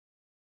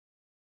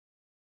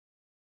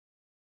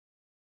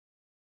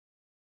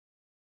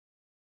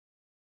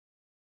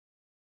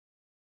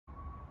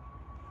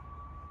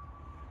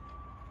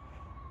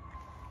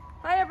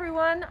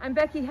everyone, I'm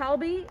Becky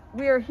Halbe.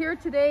 We are here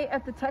today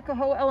at the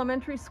Tuckahoe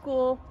Elementary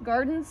School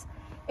gardens,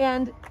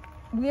 and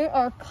we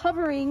are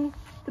covering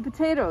the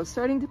potatoes,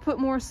 starting to put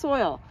more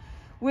soil.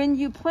 When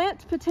you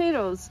plant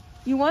potatoes,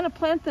 you want to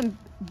plant them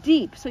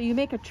deep, so you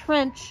make a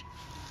trench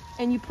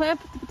and you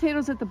plant the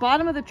potatoes at the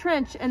bottom of the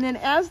trench, and then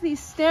as these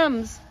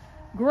stems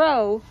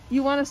grow,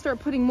 you want to start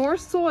putting more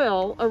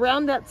soil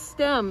around that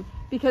stem,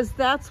 because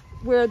that's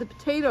where the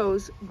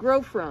potatoes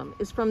grow from,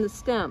 is from the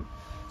stem.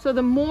 So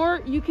the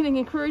more you can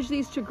encourage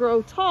these to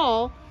grow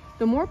tall,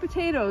 the more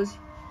potatoes,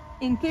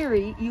 in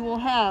theory, you will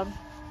have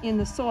in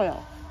the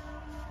soil.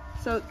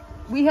 So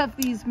we have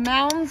these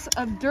mounds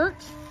of dirt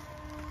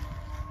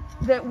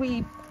that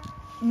we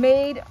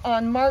made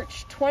on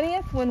March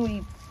 20th when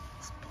we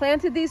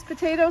planted these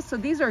potatoes. So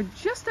these are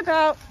just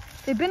about,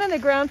 they've been in the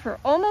ground for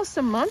almost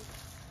a month,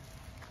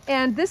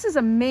 and this is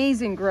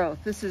amazing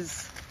growth. This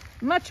is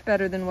much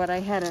better than what I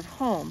had at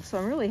home. So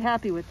I'm really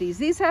happy with these.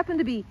 These happen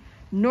to be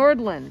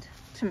Nordland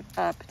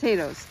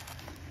potatoes.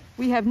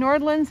 We have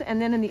Nordlands,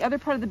 and then in the other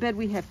part of the bed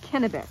we have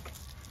Kennebec.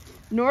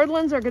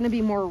 Nordlands are going to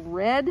be more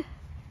red,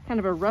 kind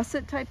of a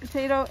russet type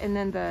potato, and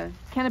then the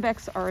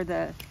Kennebecs are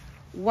the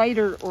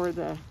whiter or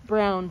the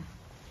brown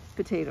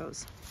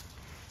potatoes.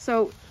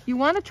 So you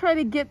want to try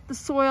to get the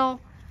soil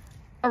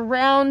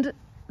around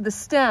the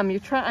stem.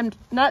 I'm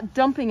not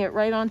dumping it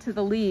right onto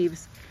the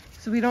leaves,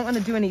 so we don't want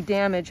to do any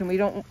damage, and we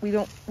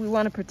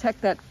want to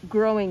protect that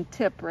growing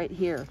tip right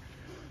here.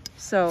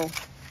 So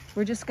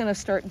we're just going to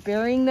start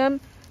burying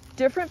them.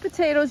 Different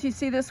potatoes, you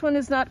see this one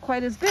is not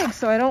quite as big,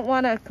 so I don't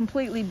want to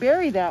completely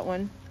bury that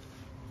one,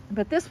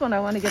 but this one I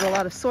want to get a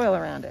lot of soil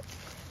around it.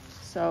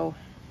 So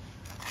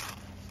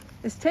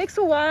this takes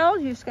a while.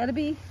 You just got to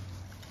be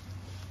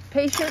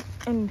patient,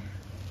 and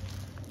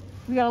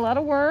we got a lot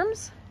of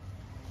worms,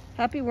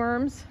 happy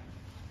worms.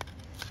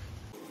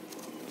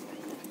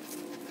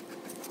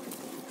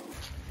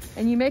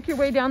 And you make your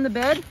way down the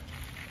bed,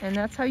 and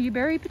that's how you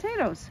bury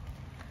potatoes.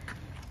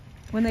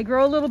 When they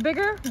grow a little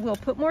bigger, we'll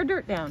put more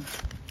dirt down.